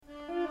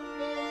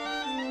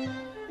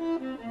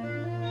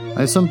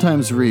I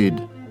sometimes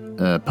read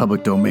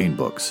public domain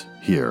books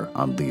here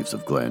on Leaves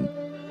of Glen,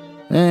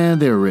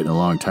 and they were written a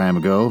long time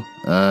ago,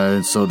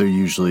 so they're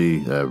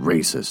usually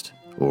racist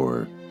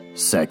or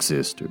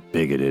sexist or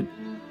bigoted.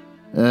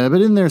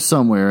 But in there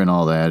somewhere and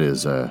all that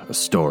is a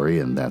story,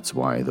 and that's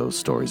why those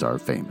stories are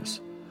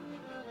famous.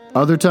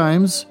 Other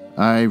times,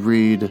 I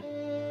read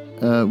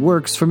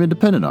works from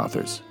independent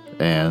authors,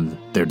 and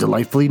they're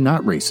delightfully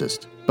not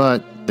racist,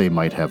 but they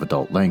might have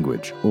adult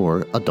language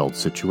or adult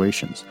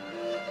situations.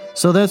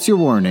 So that's your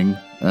warning,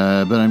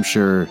 but I'm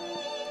sure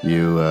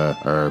you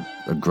are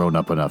grown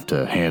up enough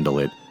to handle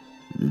it.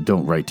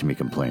 Don't write to me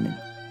complaining.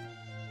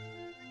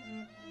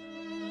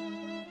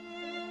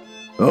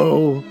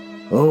 Oh,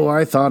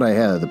 I thought I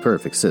had the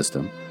perfect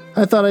system.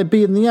 I thought I'd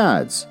beat in the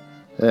odds.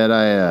 And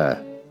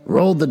I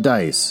rolled the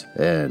dice,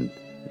 and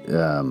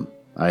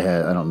I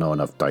don't know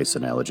enough dice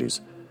analogies.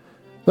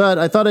 But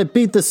I thought I'd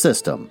beat the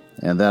system,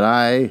 and that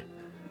I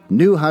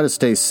knew how to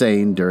stay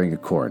sane during a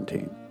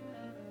quarantine.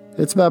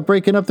 It's about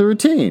breaking up the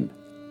routine.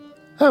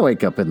 I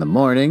wake up in the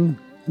morning,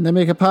 and I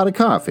make a pot of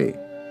coffee.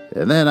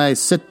 And then I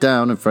sit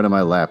down in front of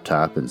my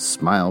laptop and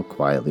smile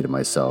quietly to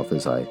myself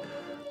as I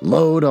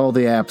load all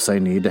the apps I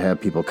need to have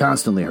people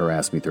constantly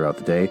harass me throughout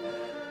the day.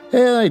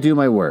 And I do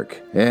my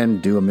work,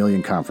 and do a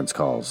million conference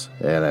calls,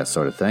 and that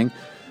sort of thing.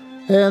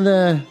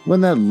 And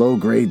when that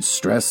low-grade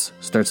stress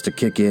starts to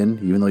kick in,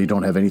 even though you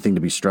don't have anything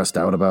to be stressed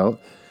out about,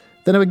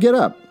 then I would get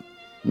up,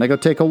 and I go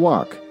take a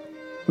walk,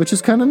 which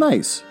is kind of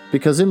nice,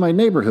 because in my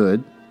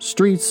neighborhood,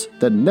 streets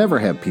that never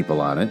have people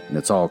on it, and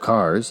it's all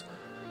cars,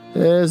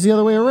 is the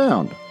other way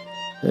around.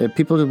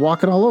 People are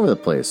walking all over the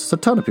place. It's a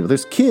ton of people.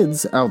 There's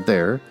kids out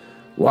there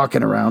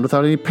walking around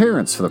without any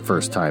parents for the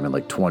first time in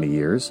like 20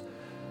 years.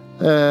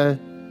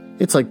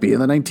 It's like being in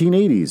the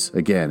 1980s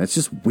again. It's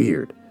just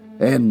weird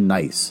and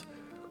nice.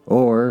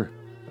 Or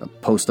a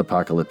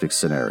post-apocalyptic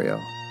scenario.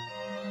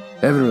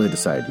 Haven't really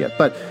decided yet.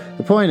 But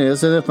the point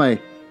is that if my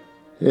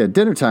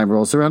dinner time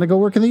rolls around, I go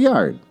work in the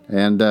yard.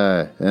 And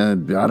I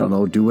don't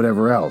know, do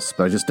whatever else.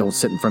 But I just don't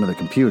sit in front of the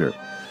computer.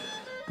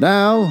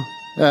 Now,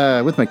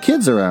 with my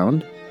kids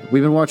around,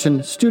 we've been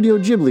watching Studio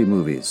Ghibli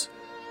movies.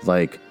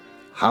 Like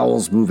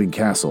Howl's Moving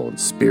Castle and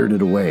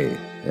Spirited Away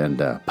and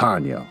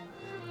Ponyo.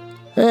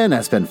 And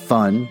that's been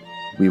fun.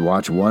 We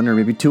watch one or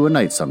maybe two a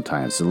night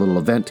sometimes. It's a little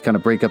event to kind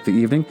of break up the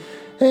evening.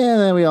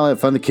 And then we all have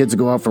fun. The kids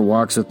go out for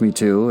walks with me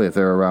too, if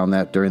they're around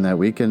that during that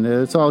week. And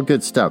it's all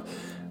good stuff.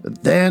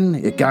 But then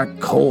it got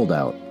cold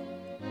out.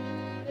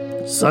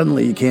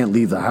 Suddenly you can't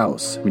leave the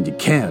house. I mean, you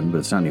can, but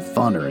it's not any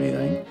fun or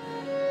anything.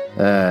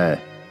 I'm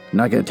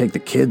not going to take the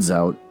kids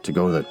out to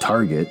go to the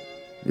Target.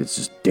 It's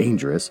just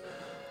dangerous.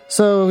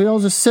 So we all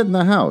just sit in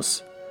the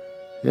house.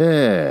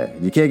 Yeah,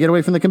 you can't get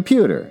away from the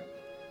computer.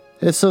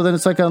 And so then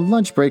it's like on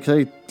lunch break,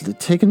 I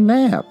take a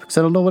nap because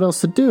I don't know what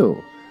else to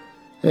do.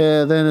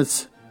 And then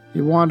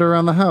you wander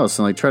around the house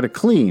and like try to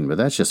clean, but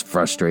that's just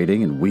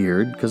frustrating and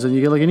weird because then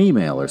you get like an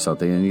email or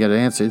something and you got to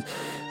answer.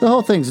 The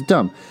whole thing's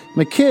dumb.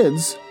 My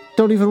kids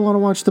don't even want to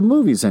watch the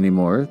movies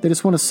anymore. They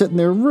just want to sit in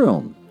their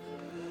room.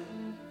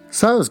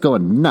 So I was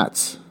going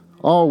nuts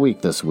all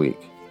week this week.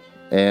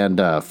 And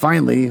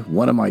finally,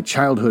 one of my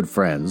childhood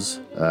friends,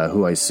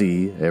 who I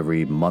see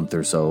every month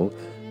or so,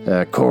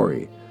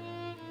 Corey,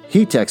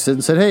 he texted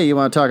and said, "Hey, you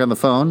want to talk on the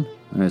phone?"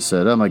 And I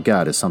said, "Oh my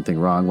God, is something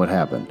wrong? What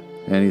happened?"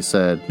 And he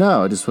said,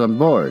 "No, I'm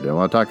bored. I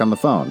want to talk on the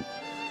phone."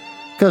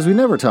 Because we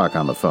never talk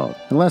on the phone.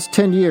 In the last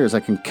 10 years, I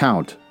can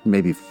count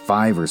maybe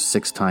 5 or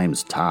 6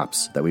 times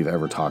tops that we've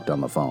ever talked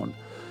on the phone.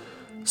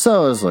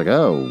 So I was like,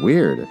 oh,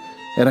 weird.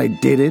 And I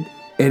did it,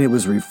 and it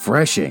was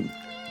refreshing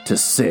to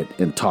sit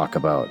and talk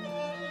about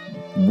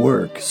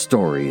work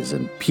stories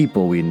and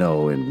people we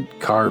know and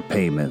car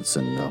payments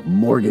and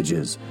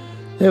mortgages.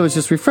 It was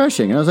just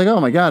refreshing. And I was like, oh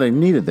my God, I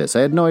needed this.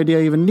 I had no idea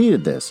I even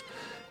needed this.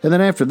 And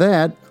then after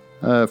that,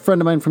 a friend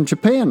of mine from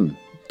Japan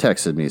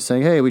texted me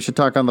saying, hey, we should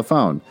talk on the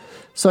phone.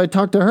 So I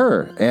talked to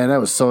her. And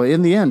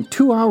in the end,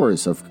 2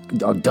 hours of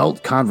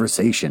adult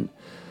conversation.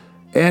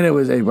 And it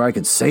was where I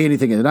could say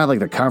anything. It's not like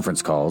the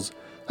conference calls.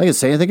 I can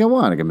say anything I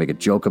want. I can make a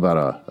joke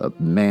about a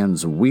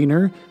man's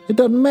wiener. It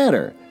doesn't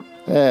matter.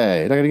 Hey,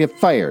 you're not going to get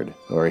fired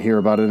or hear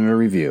about it in a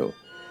review.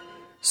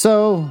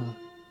 So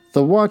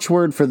the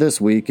watchword for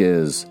this week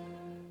is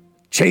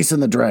chasing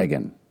the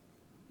dragon,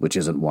 which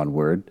isn't one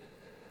word.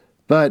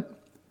 But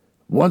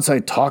once I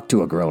talk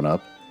to a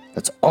grown-up,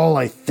 that's all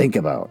I think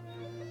about.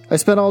 I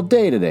spent all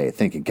day today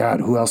thinking,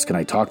 God, who else can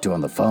I talk to on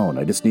the phone?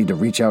 I just need to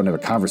reach out and have a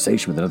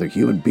conversation with another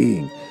human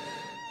being.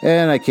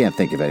 And I can't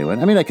think of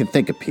anyone. I mean, I can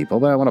think of people,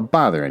 but I don't want to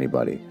bother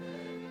anybody.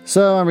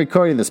 So I'm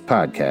recording this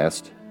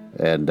podcast,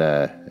 and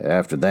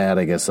after that,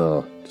 I guess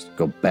I'll just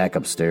go back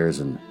upstairs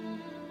and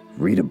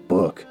read a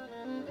book.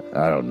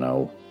 I don't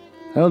know.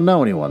 I don't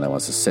know anyone that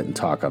wants to sit and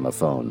talk on the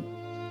phone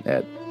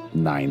at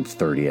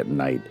 9:30 at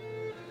night.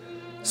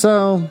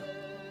 So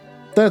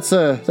that's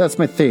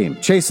my theme,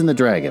 chasing the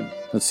dragon.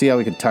 Let's see how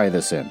we can tie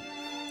this in.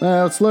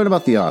 Let's learn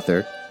about the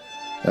author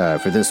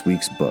for this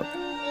week's book.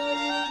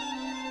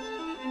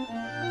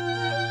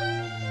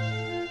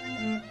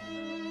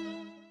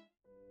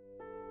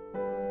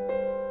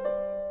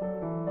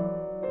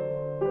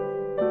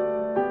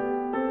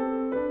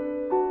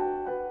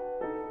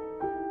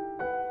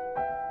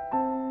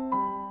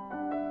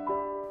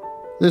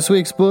 This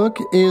week's book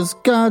is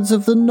Gods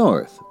of the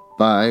North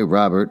by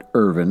Robert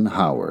Irvin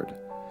Howard.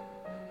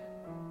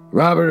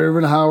 Robert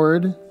Irvin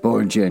Howard,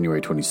 born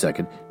January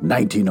 22nd,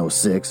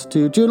 1906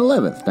 to June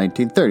 11th,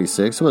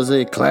 1936, was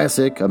a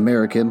classic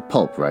American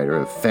pulp writer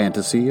of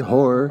fantasy,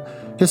 horror,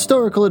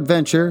 historical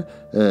adventure,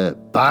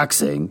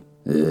 boxing,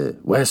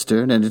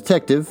 western, and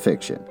detective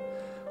fiction.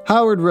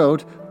 Howard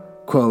wrote,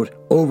 quote,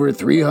 over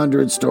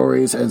 300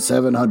 stories and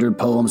 700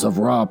 poems of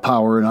raw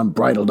power and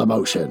unbridled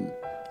emotion,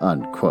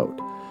 unquote,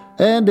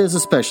 and is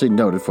especially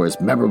noted for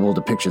his memorable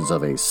depictions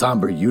of a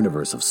somber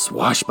universe of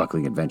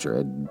swashbuckling adventure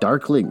and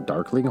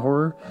darkling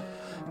horror.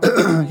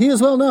 He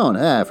is well known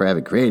for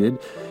having created,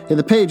 in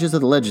the pages of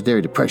the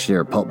legendary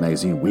Depression-era pulp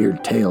magazine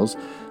Weird Tales,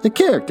 the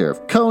character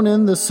of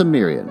Conan the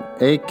Cimmerian,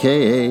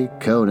 a.k.a.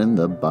 Conan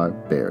the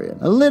Barbarian,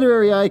 a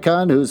literary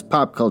icon whose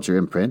pop culture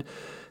imprint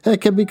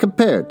can be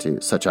compared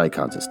to such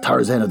icons as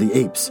Tarzan of the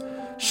Apes,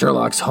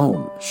 Sherlock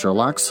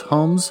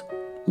Holmes,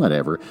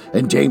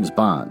 and James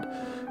Bond.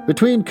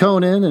 Between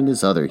Conan and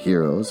his other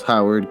heroes,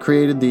 Howard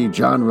created the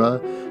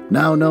genre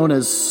now known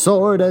as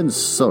sword and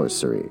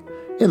sorcery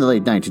in the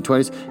late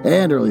 1920s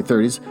and early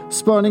 30s,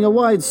 spawning a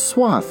wide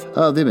swath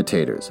of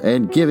imitators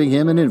and giving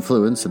him an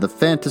influence in the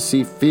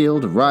fantasy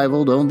field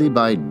rivaled only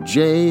by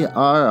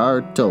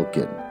J.R.R.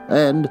 Tolkien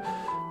and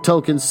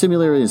Tolkien's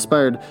similarly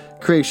inspired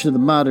creation of the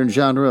modern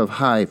genre of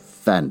high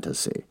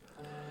fantasy.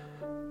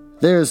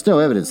 There is no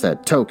evidence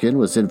that Tolkien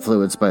was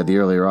influenced by the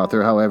earlier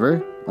author,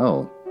 however.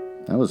 Oh,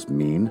 that was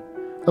mean.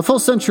 A full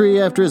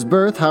century after his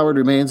birth, Howard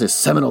remains a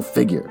seminal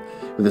figure,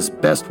 with his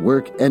best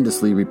work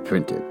endlessly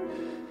reprinted.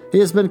 He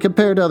has been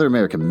compared to other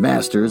American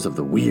masters of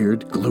the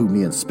weird,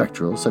 gloomy, and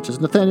spectral, such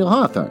as Nathaniel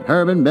Hawthorne,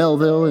 Herman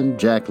Melville, and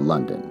Jack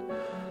London.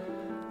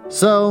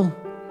 So,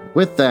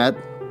 with that,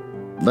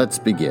 let's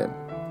begin.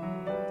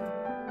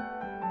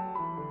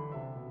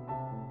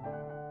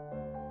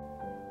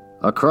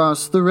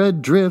 Across the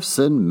red drifts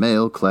and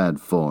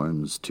mail-clad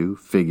forms, two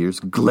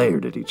figures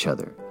glared at each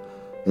other.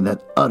 In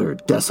that utter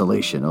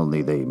desolation,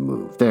 only they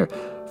moved. Their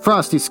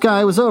frosty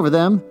sky was over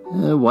them,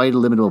 a white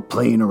illimitable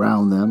plain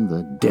around them,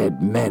 the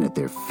dead men at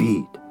their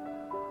feet.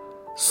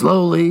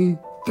 Slowly,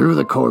 through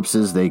the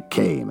corpses they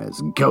came,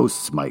 as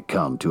ghosts might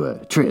come to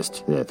a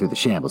tryst through the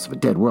shambles of a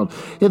dead world.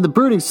 In the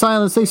brooding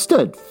silence they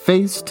stood,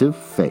 face to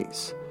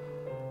face.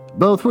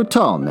 Both were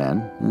tall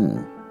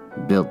men,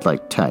 built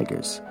like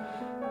tigers.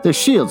 Their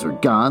shields were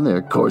gone,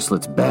 their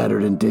corselets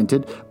battered and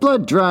dinted,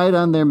 blood dried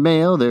on their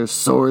mail, their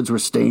swords were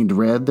stained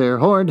red, their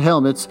horned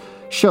helmets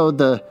showed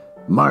the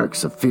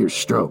marks of fierce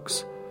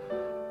strokes.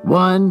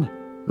 One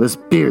was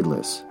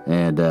beardless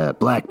and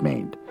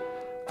black-maned.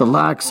 The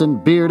locks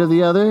and beard of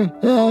the other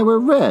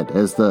were red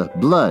as the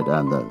blood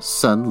on the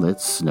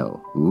sunlit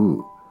snow.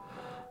 Ooh.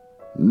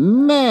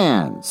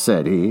 Man,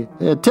 said he,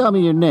 tell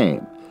me your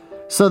name,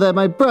 so that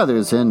my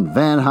brothers in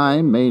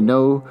Vanheim may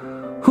know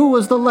who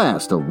was the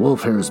last of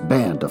Wulfhere's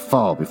band to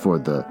fall before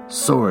the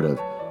sword of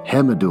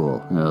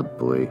Heimdall? Oh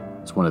boy,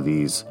 it's one of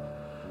these.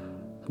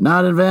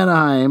 Not in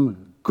Vanaheim,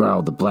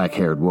 growled the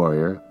black-haired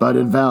warrior, but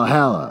in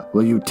Valhalla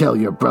will you tell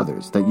your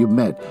brothers that you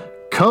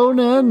met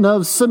Conan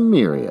of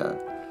Cimmeria.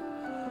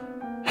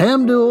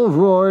 Heimdall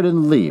roared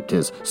and leaped,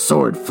 his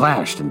sword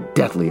flashed in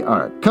deathly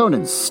arc.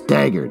 Conan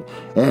staggered,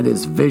 and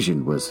his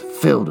vision was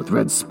filled with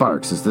red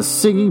sparks as the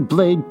singing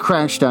blade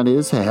crashed on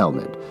his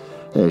helmet,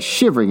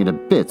 shivering into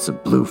bits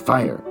of blue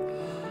fire.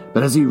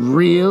 But as he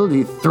reeled,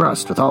 he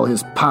thrust with all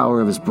his power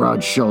of his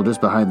broad shoulders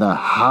behind the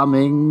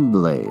humming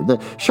blade.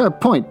 The sharp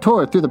point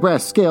tore through the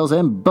brass scales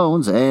and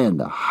bones and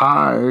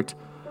heart,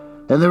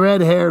 and the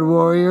red-haired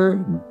warrior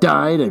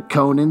died at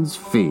Conan's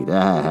feet.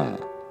 The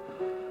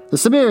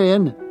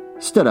Cimmerian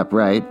stood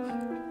upright,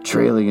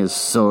 trailing his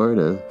sword,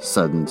 a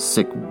sudden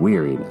sick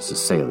weariness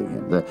assailing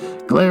him.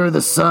 The glare of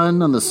the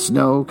sun on the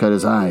snow cut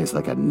his eyes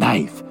like a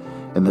knife,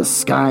 and the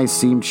sky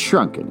seemed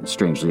shrunken and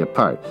strangely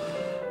apart.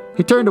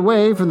 He turned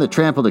away from the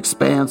trampled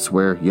expanse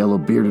where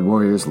yellow-bearded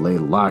warriors lay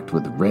locked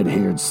with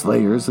red-haired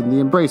slayers in the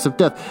embrace of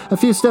death. A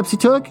few steps he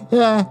took,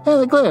 and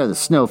the glare of the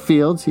snow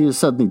fields, he was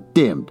suddenly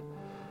dimmed.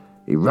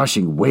 A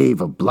rushing wave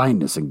of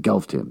blindness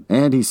engulfed him,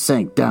 and he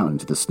sank down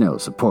into the snow,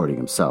 supporting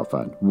himself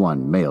on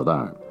one mailed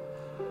arm.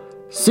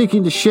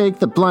 Seeking to shake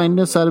the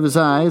blindness out of his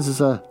eyes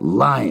as a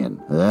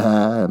lion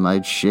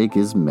might shake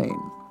his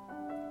mane.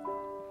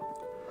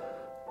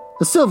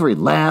 A silvery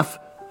laugh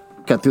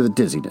cut through the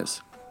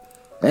dizziness,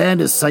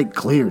 and his sight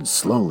cleared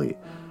slowly.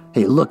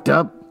 He looked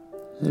up.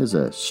 There's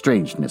a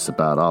strangeness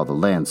about all the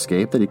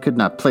landscape that he could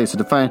not place or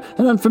define,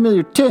 an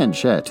unfamiliar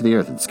tinge to the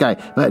earth and sky.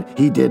 But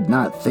he did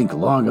not think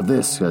long of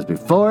this, because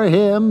before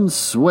him,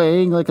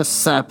 swaying like a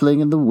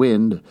sapling in the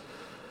wind,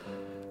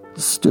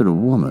 stood a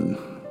woman.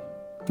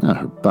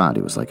 Her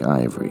body was like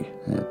ivory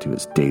to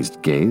his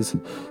dazed gaze,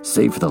 and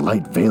save for the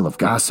light veil of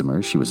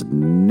gossamer, she was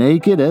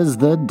naked as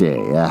the day.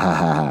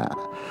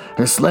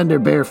 Her slender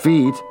bare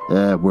feet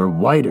were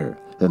whiter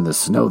than the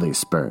snow they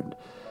spurned.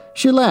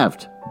 She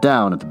laughed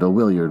down at the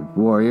bewildered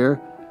warrior.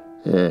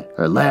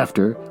 Her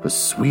laughter was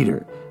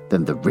sweeter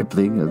than the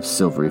rippling of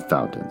silvery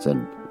fountains,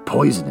 and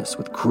poisonous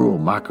with cruel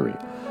mockery.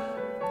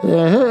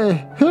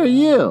 Who are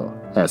you?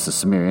 asked the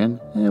Cimmerian.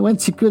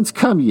 Whence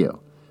come you?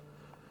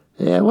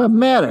 What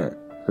matter?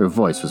 Her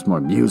voice was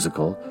more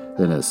musical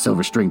than a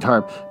silver-stringed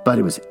harp, but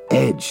it was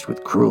edged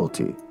with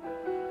cruelty.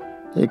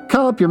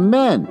 Call up your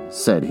men,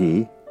 said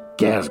he,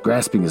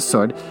 grasping his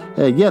sword.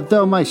 Yet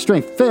though my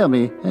strength fail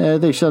me,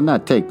 they shall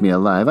not take me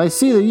alive. I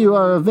see that you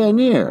are a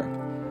Vanir.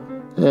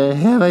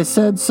 Have I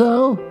said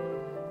so?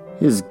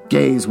 His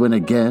gaze went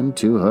again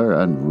to her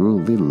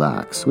unruly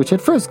locks, which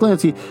at first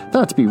glance he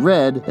thought to be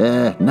red.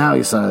 Now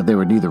he saw that they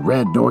were neither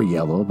red nor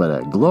yellow,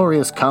 but a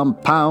glorious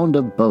compound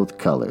of both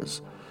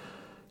colors.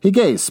 He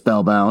gazed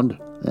spellbound.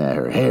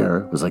 Her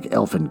hair was like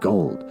elfin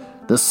gold.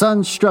 The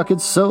sun struck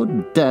it so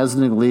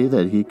dazzlingly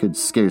that he could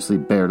scarcely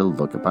bear to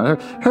look upon her.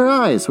 Her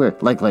eyes were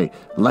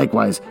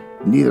likewise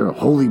neither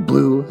wholly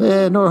blue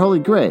nor wholly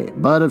gray,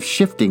 but of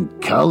shifting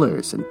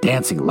colors and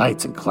dancing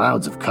lights and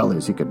clouds of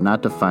colors he could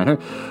not define. Her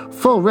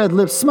full red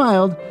lips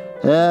smiled,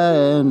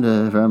 and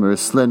from her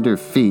slender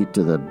feet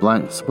to the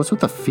what's with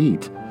the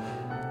feet?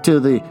 To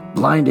the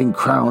blinding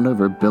crown of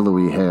her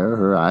billowy hair,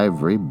 her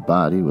ivory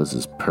body was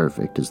as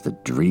perfect as the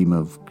dream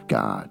of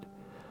God.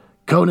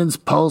 Conan's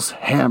pulse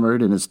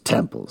hammered in his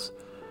temples.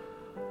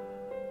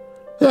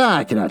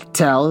 I cannot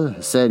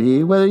tell, said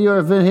he, whether you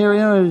are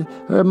Vanirian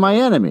or my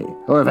enemy,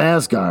 or of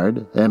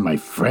Asgard and my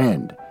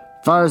friend.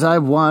 Far as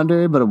I've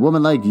wandered, but a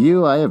woman like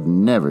you I have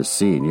never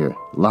seen. Your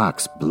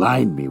locks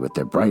blind me with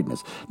their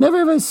brightness. Never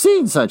have I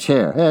seen such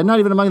hair, not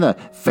even among the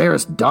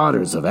fairest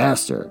daughters of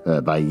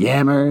Aster. By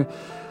Yammer,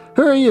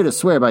 who are you to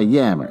swear by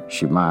Yammer?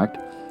 She mocked.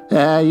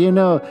 You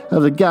know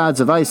of the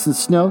gods of ice and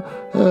snow,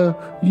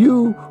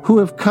 you who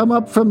have come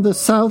up from the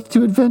south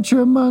to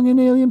adventure among an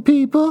alien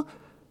people?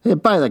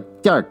 By the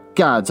dark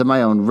gods of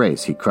my own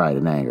race, he cried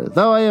in anger.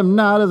 Though I am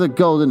not of the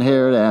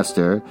golden-haired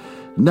Aster,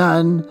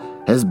 none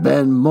has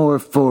been more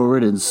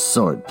forward in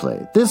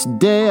swordplay. This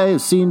day I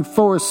have seen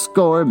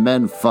 80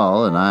 men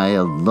fall, and I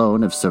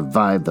alone have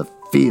survived the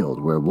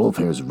field where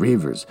Wolfhair's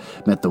reavers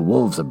met the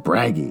wolves of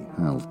Bragi.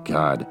 Oh,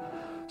 God.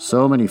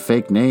 So many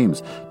fake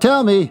names.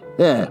 Tell me,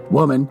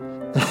 woman,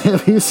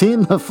 have you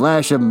seen the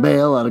flash of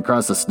mail out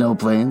across the snow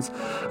plains?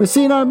 Or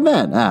seen our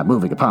men,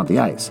 moving upon the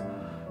ice?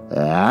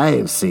 I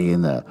have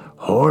seen the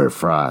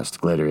hoarfrost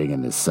glittering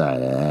in the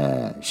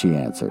sun, she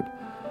answered.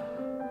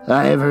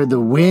 I have heard the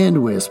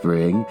wind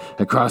whispering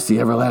across the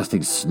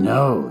everlasting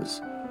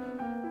snows.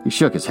 He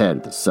shook his head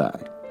with a sigh.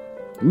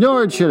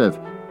 Nord should have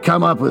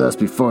come up with us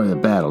before the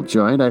battle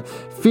joined. I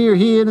fear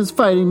he and his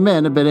fighting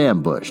men have been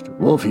ambushed.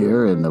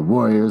 Wolfhair and the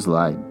warriors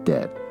lie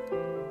dead.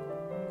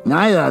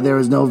 I thought there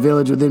was no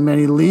village within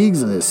many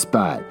leagues of this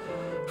spot,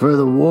 for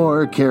the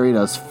war carried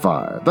us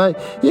far.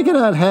 But you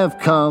cannot have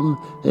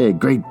come a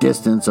great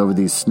distance over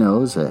these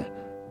snows,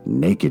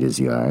 naked as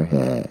you are.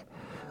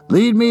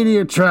 Lead me to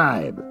your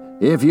tribe,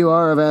 if you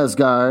are of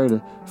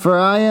Asgard, for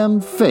I am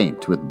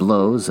faint with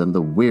blows and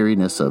the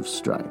weariness of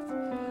strife.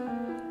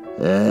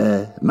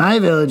 My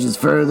village is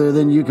further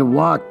than you can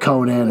walk,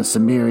 Conan of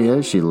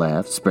Cimmeria, she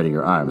laughed, spreading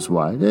her arms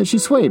wide. She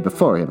swayed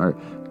before him, her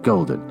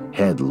golden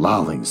head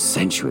lolling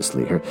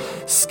sensuously, her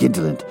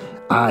scintillant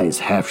eyes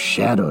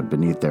half-shadowed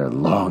beneath their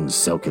long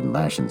silken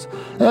lashes.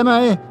 Am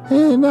I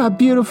not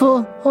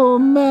beautiful, oh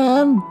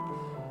man?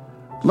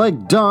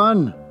 Like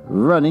dawn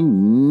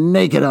running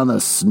naked on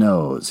the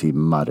snows, he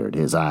muttered,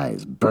 his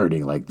eyes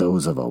burning like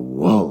those of a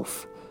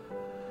wolf.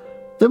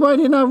 Then why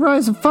do you not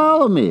rise and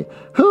follow me?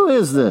 Who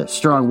is the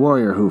strong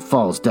warrior who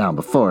falls down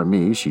before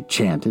me? She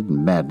chanted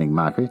in maddening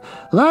mockery.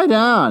 Lie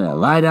down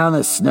in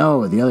the snow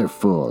with the other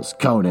fools,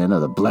 Conan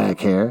of the black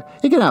hair.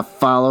 You cannot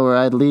follow where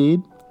I'd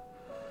lead.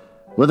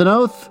 With an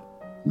oath,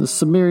 the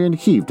Cimmerian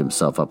heaved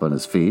himself up on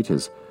his feet,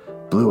 his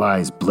blue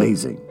eyes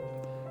blazing.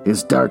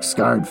 His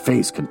dark-scarred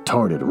face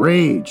contorted.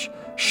 Rage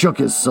shook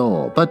his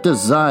soul, but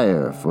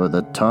desire for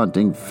the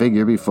taunting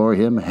figure before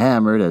him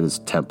hammered at his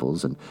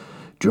temples and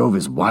drove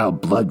his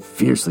wild blood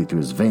fiercely through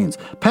his veins.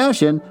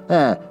 Passion,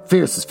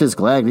 fierce as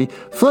physical agony,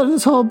 flooded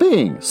his whole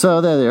being,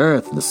 so that the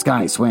earth and the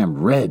sky swam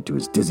red to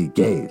his dizzy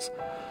gaze.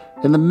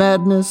 In the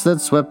madness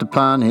that swept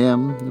upon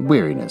him,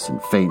 weariness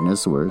and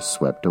faintness were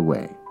swept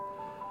away.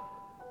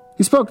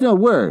 He spoke no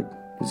word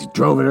as he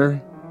drove at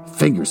her,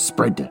 fingers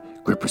spread to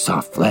grip her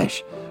soft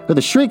flesh. With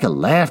a shriek of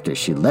laughter,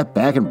 she leapt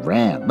back and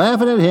ran,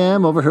 laughing at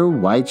him over her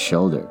white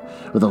shoulder.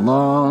 With a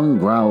long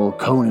growl,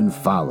 Conan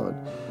followed.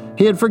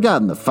 He had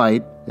forgotten the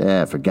fight,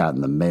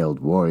 forgotten the mailed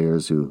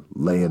warriors who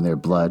lay in their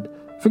blood,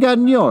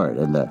 forgotten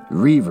Njord and the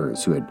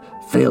reavers who had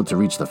failed to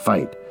reach the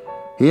fight.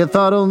 He had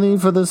thought only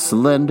for the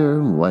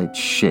slender white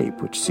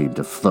shape which seemed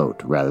to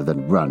float rather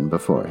than run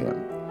before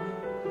him.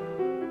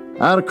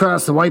 Out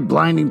across the white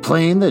blinding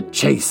plain the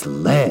chase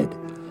led.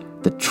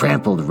 The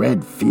trampled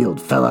red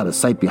field fell out of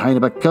sight behind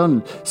him, but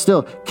Conan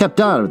still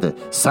kept on with the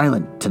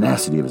silent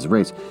tenacity of his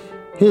race.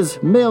 His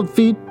mailed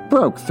feet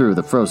broke through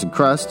the frozen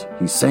crust.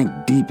 He sank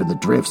deep in the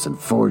drifts and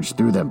forged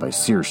through them by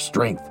sheer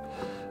strength.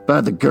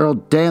 But the girl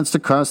danced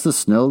across the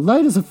snow,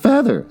 light as a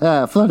feather,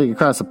 floating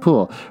across the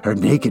pool. Her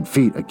naked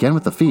feet, again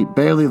with the feet,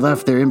 barely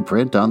left their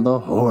imprint on the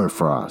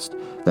hoarfrost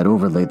that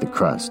overlaid the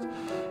crust.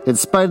 In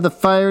spite of the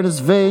fire in his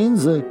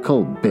veins, a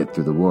cold bit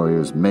through the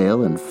warrior's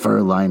mail and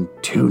fur-lined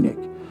tunic.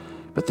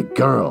 But the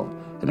girl,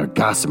 in her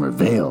gossamer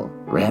veil,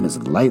 ran as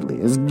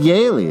lightly, as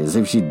gaily as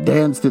if she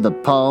danced through the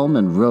palm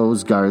and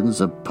rose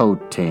gardens of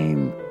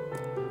Potane.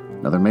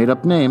 Another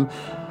made-up name.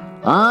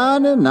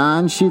 On and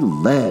on she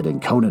led,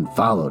 and Conan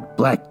followed.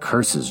 Black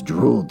curses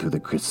drooled through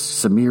the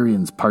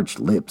Cimmerian's parched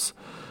lips.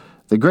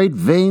 The great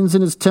veins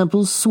in his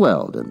temples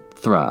swelled and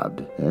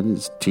throbbed, and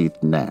his teeth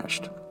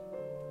gnashed.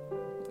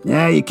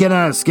 "Yeah, you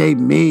cannot escape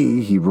me,"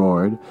 he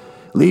roared.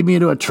 "Lead me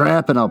into a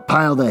trap, and I'll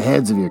pile the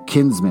heads of your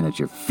kinsmen at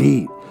your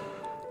feet.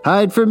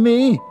 Hide from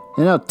me,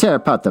 and I'll tear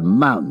apart the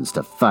mountains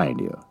to find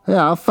you.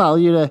 I'll follow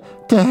you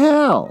to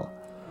hell."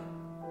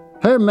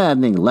 Her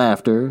maddening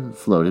laughter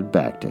floated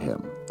back to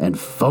him, and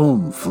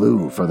foam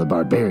flew from the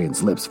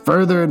barbarian's lips.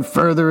 Further and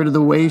further into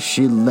the waste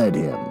she led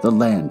him. The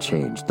land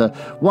changed. The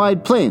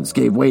wide plains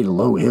gave way to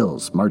low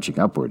hills, marching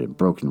upward in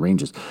broken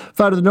ranges.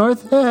 Far to the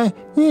north,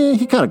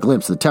 he caught a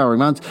glimpse of the towering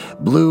mountains,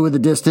 blue in the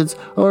distance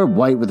or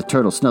white with the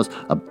turtle snows.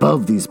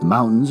 Above these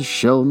mountains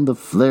shone the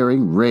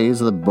flaring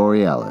rays of the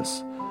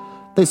borealis.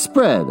 They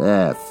spread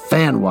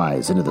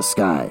fan-wise into the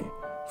sky,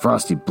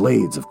 frosty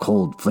blades of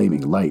cold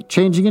flaming light,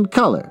 changing in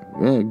color,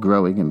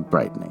 growing and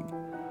brightening.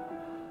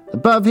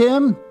 Above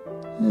him,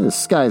 the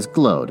skies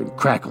glowed and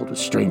crackled with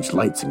strange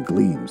lights and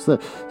gleams. The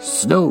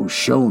snow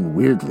shone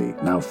weirdly,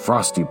 now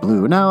frosty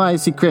blue, now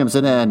icy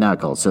crimson, now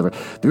called silver.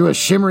 Through a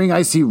shimmering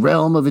icy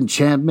realm of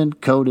enchantment,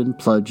 Conan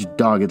plunged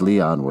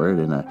doggedly onward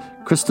in a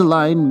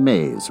crystalline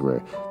maze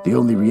where the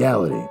only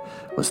reality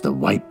was the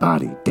white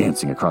body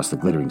dancing across the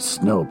glittering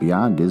snow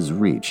beyond his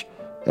reach,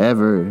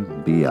 ever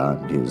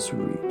beyond his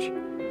reach.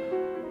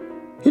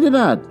 He did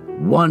not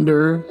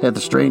wonder at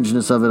the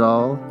strangeness of it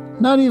all,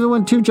 not even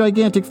when two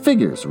gigantic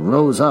figures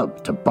rose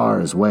up to bar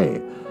his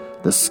way.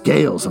 The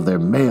scales of their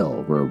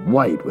mail were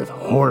white with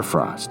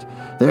hoarfrost.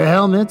 Their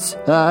helmets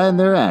and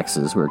their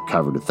axes were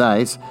covered with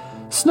ice.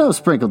 Snow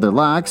sprinkled their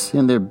locks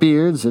and their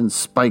beards and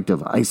spiked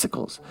of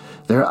icicles.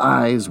 Their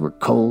eyes were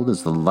cold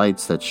as the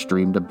lights that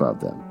streamed above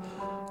them.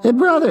 "Hey,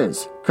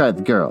 brothers!" cried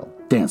the girl,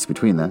 dancing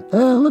between them.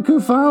 "Look who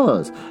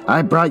follows.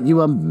 I brought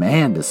you a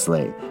man to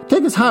slay.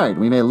 Take his heart,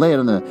 we may lay it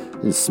on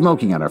the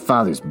smoking on our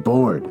father's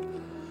board."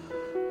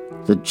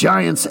 The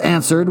giants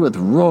answered with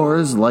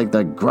roars like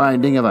the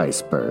grinding of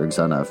icebergs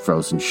on a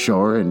frozen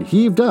shore and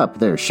heaved up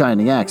their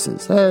shining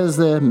axes as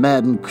the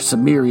maddened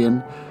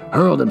Cimmerian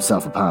hurled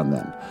himself upon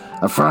them.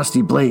 A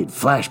frosty blade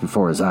flashed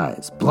before his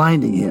eyes,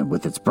 blinding him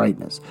with its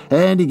brightness,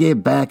 and he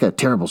gave back a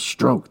terrible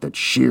stroke that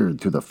sheared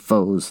through the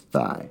foe's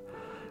thigh.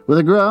 With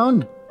a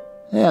groan,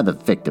 the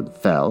victim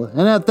fell,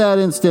 and at that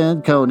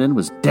instant Conan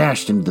was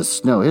dashed into the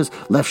snow, his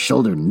left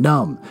shoulder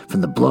numb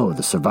from the blow of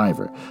the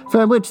survivor,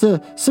 from which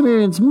the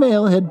Cimmerian's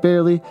mail had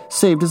barely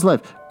saved his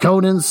life.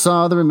 Conan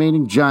saw the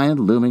remaining giant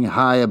looming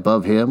high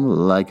above him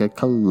like a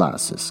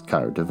colossus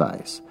carved of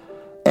ice,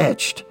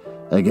 etched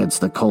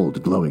against the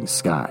cold glowing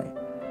sky.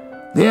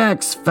 The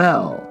axe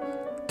fell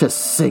to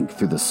sink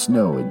through the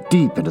snow and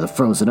deep into the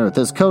frozen earth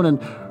as Conan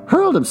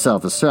hurled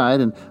himself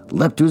aside and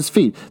leapt to his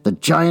feet. The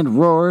giant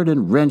roared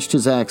and wrenched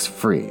his axe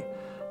free.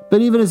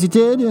 But even as he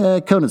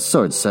did, Conan's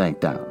sword sank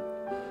down.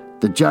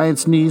 The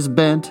giant's knees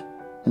bent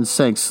and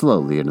sank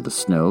slowly into the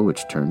snow,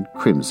 which turned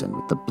crimson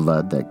with the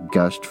blood that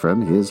gushed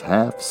from his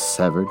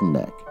half-severed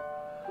neck.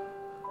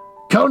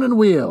 Conan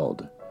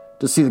wheeled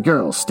to see the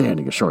girl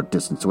standing a short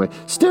distance away,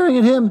 staring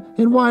at him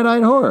in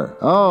wide-eyed horror.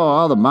 Oh,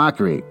 all the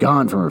mockery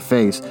gone from her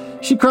face.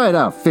 She cried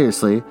out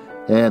fiercely,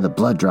 and the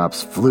blood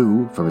drops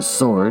flew from his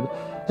sword,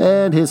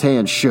 and his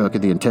hand shook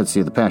at the intensity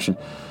of the passion.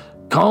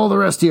 "Call the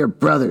rest of your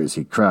brothers,"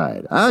 he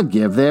cried. "I'll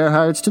give their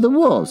hearts to the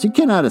wolves. You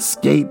cannot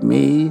escape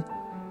me."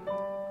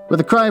 With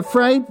a cry of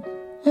fright,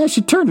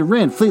 she turned and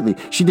ran fleetly.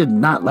 She did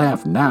not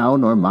laugh now,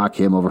 nor mock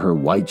him over her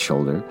white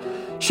shoulder.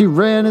 She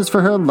ran as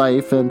for her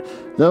life, and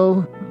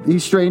though he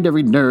strained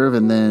every nerve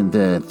and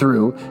then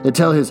through,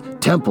 until his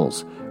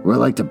temples were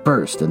like to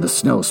burst, and the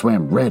snow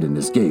swam red in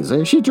his gaze,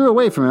 she drew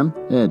away from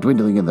him,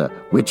 dwindling in the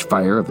witch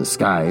fire of the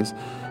skies,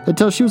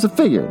 until she was a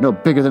figure no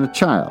bigger than a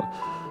child,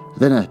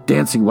 then a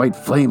dancing white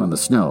flame on the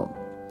snow,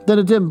 then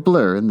a dim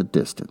blur in the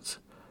distance.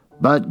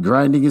 But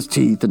grinding his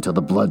teeth until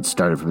the blood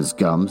started from his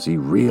gums, he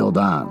reeled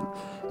on,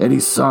 and he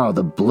saw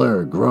the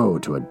blur grow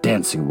to a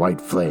dancing white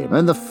flame,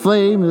 and the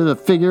flame is the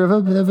figure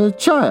of a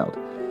child.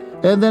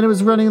 And then it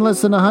was running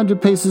less than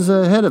 100 paces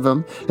ahead of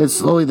him, and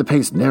slowly the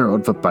pace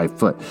narrowed foot by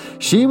foot.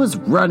 She was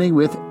running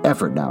with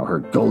effort now, her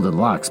golden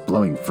locks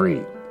blowing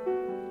free.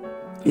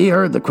 He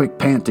heard the quick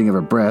panting of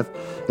her breath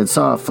and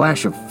saw a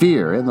flash of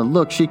fear in the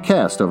look she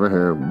cast over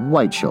her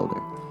white shoulder.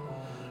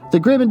 The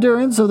grim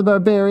endurance of the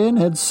barbarian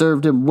had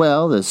served him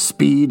well. The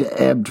speed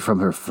ebbed from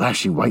her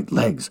flashing white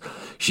legs.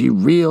 She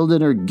reeled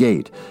in her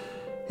gait.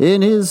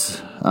 In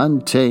his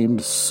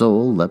untamed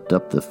soul leapt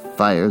up the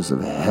fires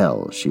of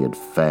hell she had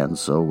fanned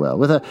so well.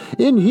 With an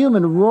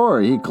inhuman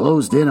roar, he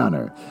closed in on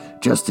her,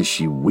 just as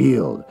she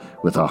wheeled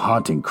with a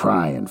haunting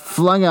cry and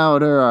flung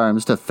out her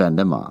arms to fend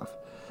him off.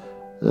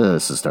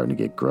 This is starting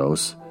to get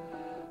gross.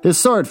 His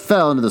sword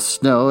fell into the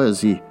snow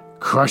as he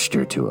crushed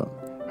her to him.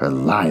 Her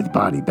lithe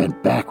body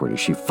bent backward as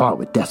she fought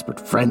with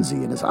desperate frenzy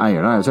in his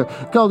iron arms.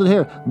 Her golden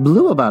hair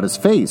blew about his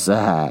face,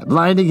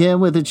 blinding him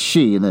with its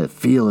sheen. The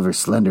feel of her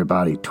slender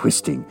body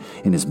twisting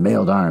in his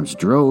mailed arms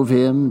drove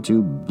him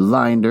to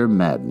blinder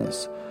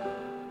madness.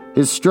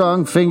 His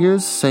strong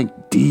fingers sank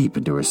deep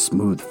into her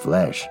smooth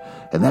flesh,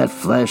 and that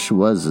flesh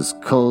was as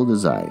cold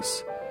as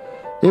ice.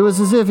 It was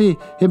as if he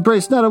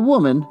embraced not a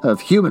woman of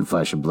human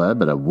flesh and blood,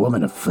 but a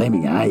woman of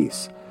flaming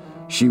ice.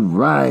 She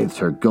writhed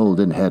her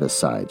golden head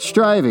aside,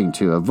 striving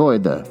to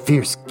avoid the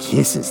fierce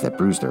kisses that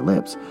bruised her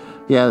lips.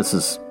 Yeah, this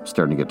is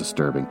starting to get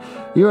disturbing.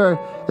 You are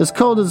as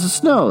cold as the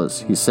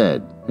snows, he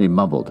said. He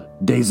mumbled,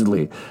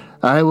 dazedly,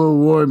 I will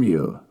warm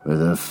you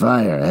with a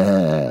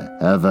fire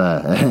of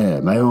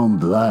my own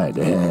blood.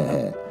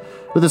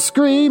 With a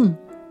scream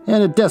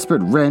and a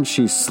desperate wrench,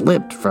 she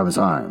slipped from his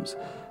arms,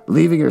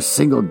 leaving her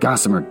single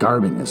gossamer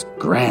garment in his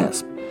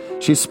grasp.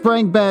 She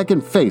sprang back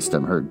and faced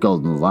him, her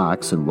golden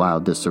locks in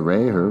wild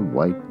disarray, her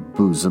white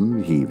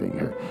bosom heaving,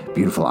 her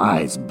beautiful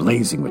eyes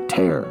blazing with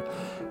terror.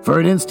 For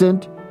an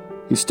instant,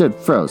 he stood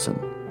frozen,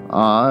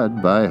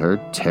 awed by her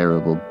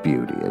terrible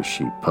beauty as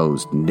she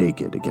posed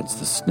naked against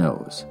the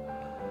snows.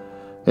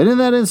 And in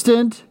that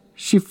instant,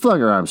 she flung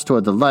her arms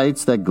toward the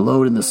lights that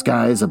glowed in the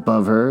skies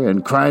above her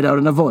and cried out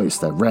in a voice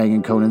that rang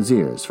in Conan's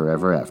ears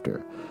forever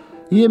after,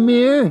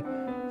 Ymir,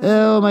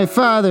 oh, my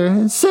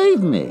father,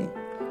 save me.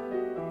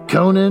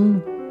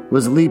 Conan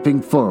was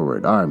leaping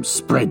forward, arms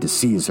spread to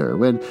seize her,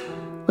 when,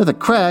 with a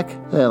crack,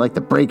 like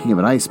the breaking of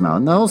an ice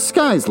mountain, the whole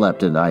skies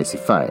leapt into icy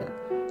fire.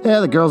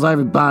 The girl's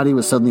ivory body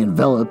was suddenly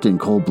enveloped in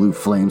cold blue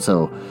flame,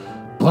 so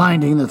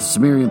blinding that the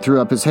Cimmerian threw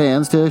up his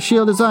hands to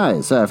shield his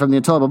eyes from the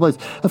intolerable blaze.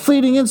 A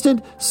fleeting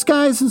instant,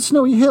 skies and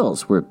snowy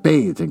hills were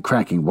bathed in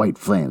cracking white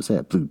flames,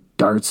 blue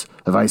darts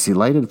of icy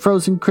light and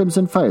frozen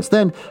crimson fires.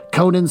 Then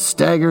Conan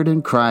staggered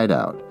and cried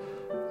out.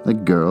 The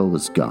girl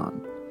was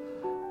gone.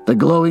 The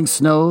glowing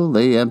snow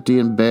lay empty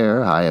and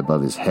bare high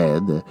above his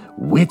head. The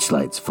witch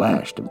lights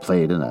flashed and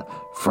played in a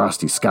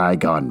frosty sky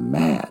gone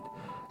mad.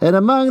 And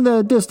among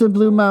the distant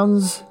blue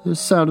mountains there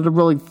sounded a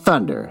rolling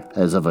thunder,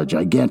 as of a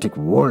gigantic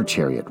war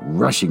chariot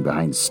rushing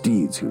behind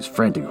steeds whose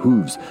frantic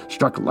hooves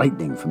struck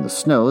lightning from the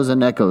snows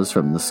and echoes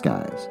from the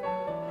skies.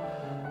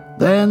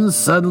 Then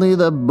suddenly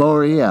the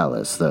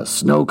Borealis, the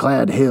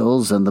snow-clad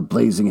hills and the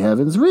blazing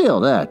heavens,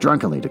 reeled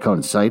drunkenly to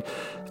Conan's sight.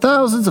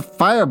 Thousands of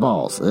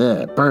fireballs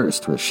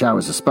burst with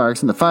showers of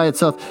sparks, and the fire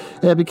itself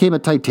became a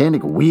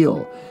titanic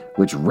wheel,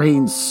 which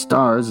rained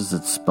stars as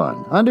it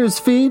spun. Under his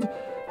feet,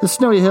 the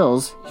snowy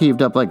hills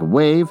heaved up like a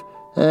wave,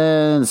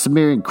 and the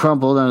Cimmerian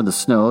crumpled under the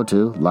snow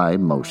to lie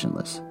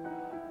motionless.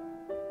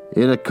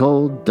 In a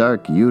cold,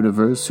 dark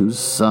universe whose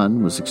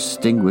sun was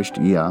extinguished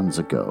eons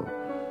ago,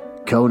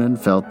 Conan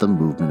felt the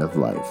movement of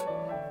life,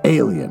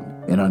 alien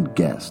and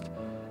unguessed.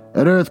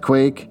 An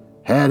earthquake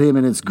had him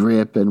in its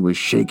grip and was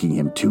shaking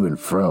him to and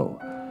fro,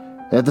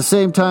 at the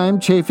same time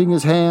chafing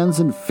his hands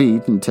and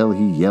feet until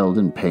he yelled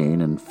in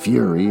pain and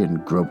fury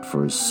and groped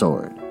for his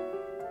sword.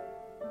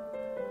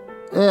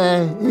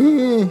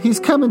 He's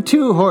coming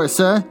to,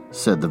 Horsa,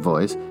 said the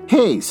voice.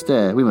 Haste,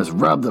 we must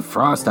rub the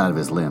frost out of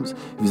his limbs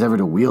if he's ever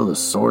to wield a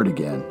sword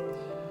again.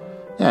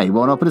 He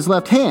won't open his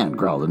left hand,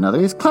 growled another.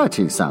 He's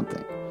clutching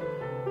something.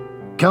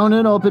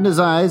 Conan opened his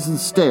eyes and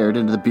stared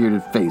into the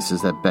bearded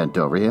faces that bent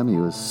over him. He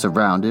was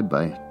surrounded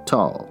by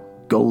tall,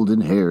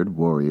 golden-haired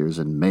warriors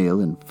and male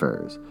in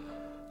furs.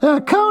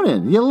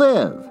 Conan, you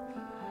live!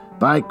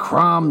 By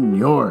Crom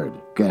Njord,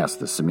 gasped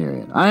the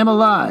Cimmerian. I am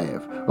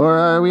alive, or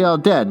are we all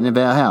dead in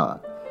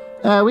Valhalla?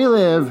 We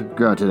live,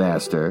 grunted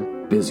Aster,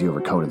 busy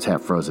over Conan's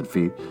half-frozen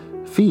feet.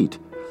 Feet?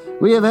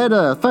 We have had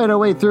to fight our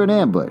way through an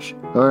ambush,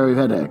 or we've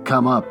had to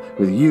come up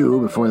with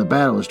you before the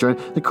battle was joined.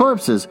 The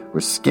corpses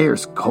were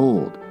scarce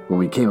cold when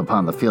we came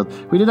upon the field.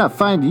 We did not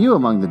find you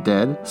among the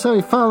dead, so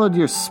we followed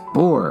your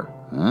spoor.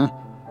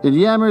 In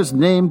Ymir's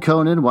name,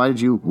 Conan, why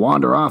did you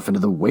wander off into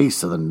the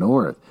wastes of the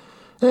north?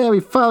 We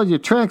followed your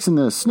tracks in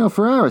the snow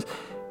for hours.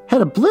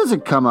 Had a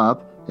blizzard come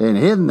up and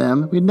hidden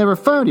them, we'd never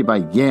found you by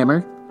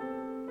Ymir.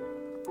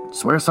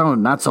 Swear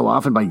someone not so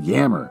often by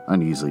Ymir,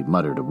 uneasily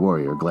muttered a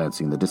warrior,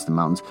 glancing in the distant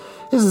mountains.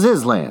 This is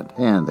his land,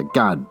 and the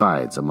god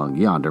bides among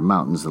yonder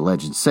mountains, the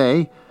legends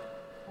say.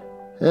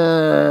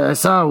 I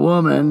saw a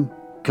woman,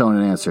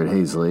 Conan answered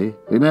hazily.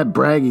 We met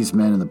Bragi's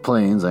men in the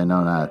plains. I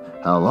know not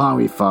how long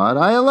we fought.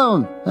 I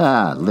alone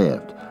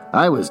lived.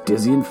 I was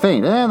dizzy and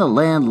faint, and the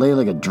land lay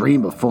like a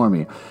dream before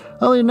me.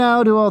 Only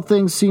now do all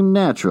things seem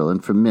natural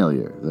and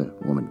familiar. The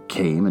woman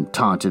came and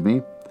taunted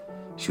me.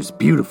 She was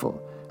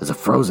beautiful as a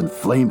frozen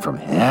flame from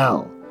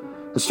hell.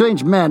 A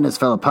strange madness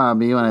fell upon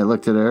me when I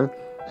looked at her,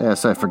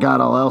 so I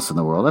forgot all else in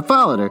the world. I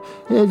followed her.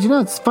 Did you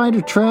not find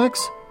her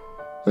tracks?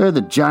 Where are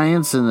the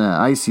giants and the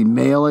icy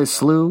male I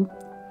slew?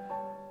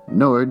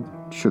 Njord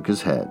shook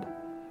his head.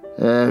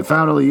 I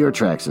found only your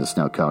tracks in the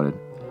snow, Conan.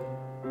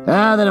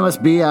 Then it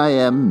must be I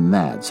am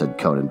mad, said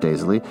Conan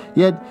dazedly.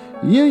 Yet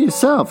you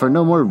yourself are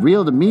no more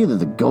real to me than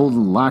the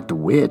golden-locked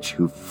witch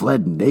who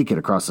fled naked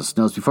across the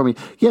snows before me.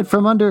 Yet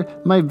from under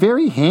my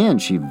very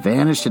hand she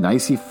vanished in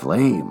icy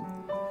flame.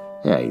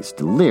 Yeah, he's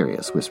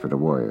delirious, whispered a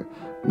warrior.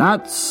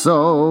 Not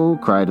so,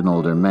 cried an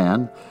older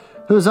man,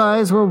 whose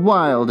eyes were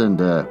wild and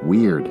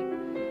weird.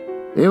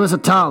 It was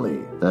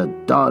Atali, the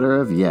daughter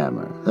of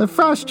Yammer, the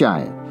frost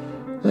giant.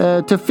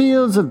 To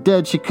fields of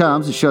dead she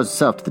comes and shows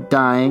herself to the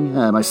dying.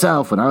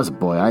 Myself, when I was a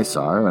boy, I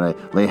saw her when I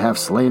lay half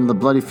slain in the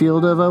bloody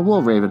field of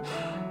Wolfraven.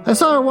 I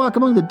saw her walk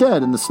among the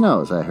dead in the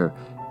snows. Her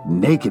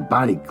naked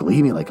body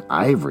gleaming like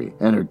ivory,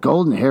 and her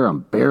golden hair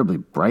unbearably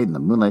bright in the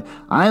moonlight.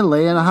 I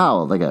lay and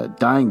howled like a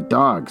dying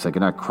dog, so I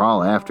could not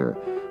crawl after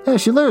her.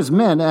 She lures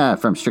men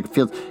from stricken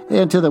fields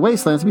into the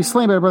wastelands to be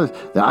slain by her brothers,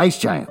 the ice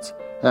giants,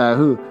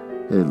 who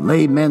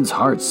lay men's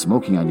hearts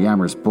smoking on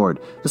Yammer's board.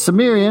 The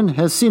Cimmerian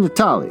has seen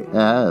Atali,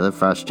 the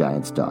frost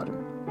giant's daughter.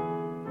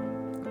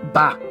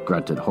 Bah,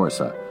 grunted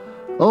Horsa.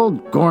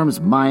 Old Gorm's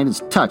mind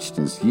is touched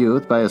in his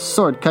youth by a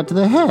sword cut to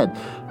the head.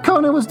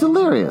 Conan was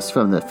delirious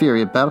from the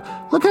fury of battle.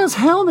 Look how his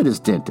helmet is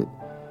dinted.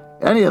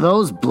 Any of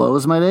those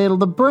blows might ail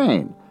the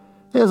brain.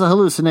 It is a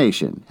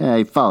hallucination.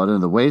 He followed into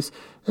the waste.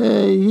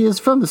 He is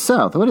from the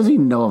south. What does he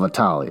know of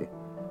Atali?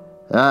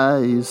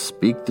 You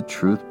speak the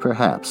truth,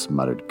 perhaps,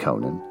 muttered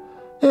Conan.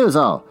 It was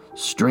all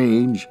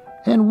strange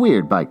and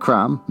weird by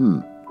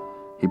Crom.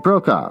 He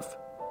broke off,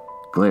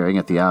 glaring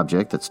at the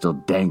object that still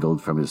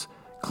dangled from his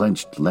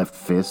clenched left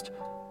fist.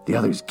 The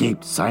others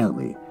gaped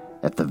silently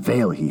at the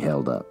veil he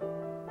held up.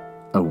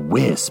 A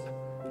wisp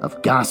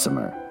of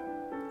gossamer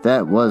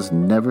that was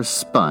never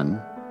spun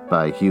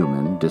by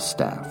human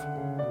distaff.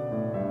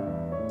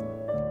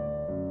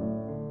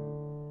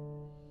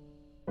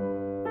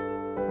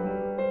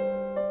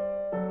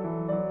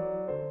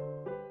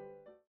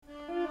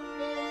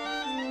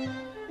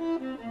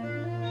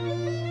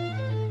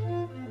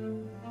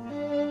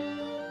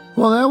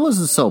 Well, that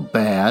wasn't so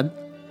bad.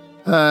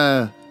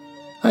 I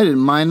didn't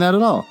mind that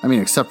at all. I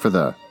mean, except for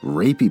the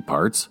rapey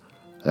parts.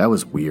 That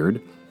was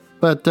weird.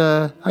 But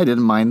I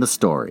didn't mind the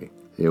story.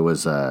 It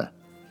was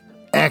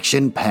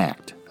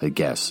action-packed, I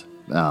guess.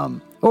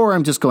 Or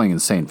I'm just going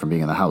insane from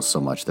being in the house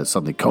so much that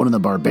suddenly Conan the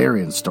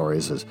Barbarian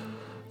stories is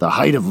the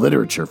height of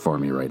literature for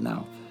me right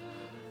now.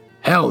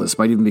 Hell, this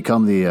might even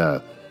become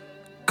the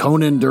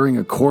Conan During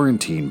a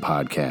Quarantine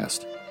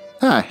podcast.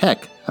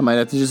 Heck, I might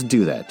have to just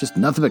do that. Just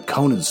nothing but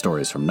Conan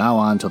stories from now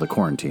on till the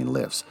quarantine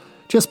lifts.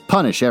 Just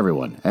punish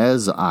everyone,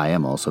 as I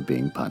am also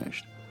being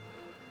punished.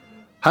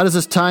 How does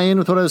this tie in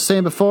with what I was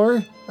saying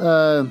before?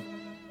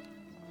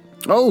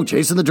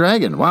 Chasing the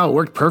dragon. Wow, it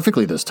worked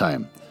perfectly this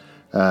time.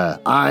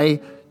 I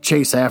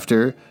chase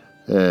after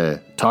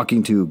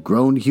talking to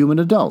grown human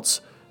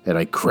adults, and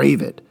I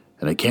crave it,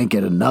 and I can't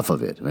get enough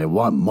of it, and I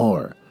want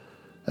more.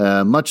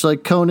 Much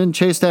like Conan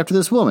chased after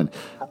this woman.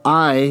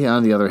 I,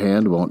 on the other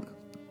hand, won't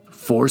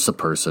force a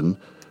person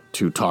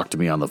to talk to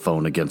me on the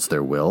phone against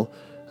their will.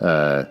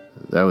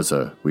 That was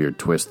a weird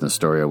twist in the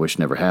story I wish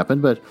never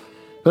happened, but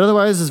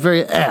otherwise it's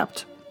very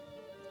apt.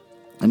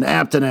 An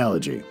apt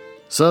analogy.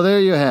 So there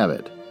you have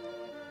it.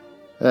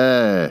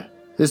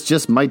 This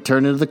just might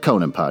turn into the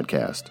Conan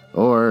podcast.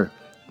 Or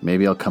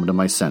maybe I'll come to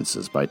my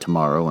senses by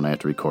tomorrow when I have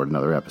to record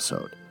another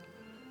episode.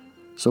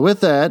 So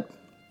with that,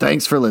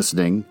 thanks for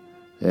listening,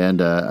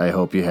 and I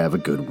hope you have a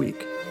good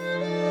week.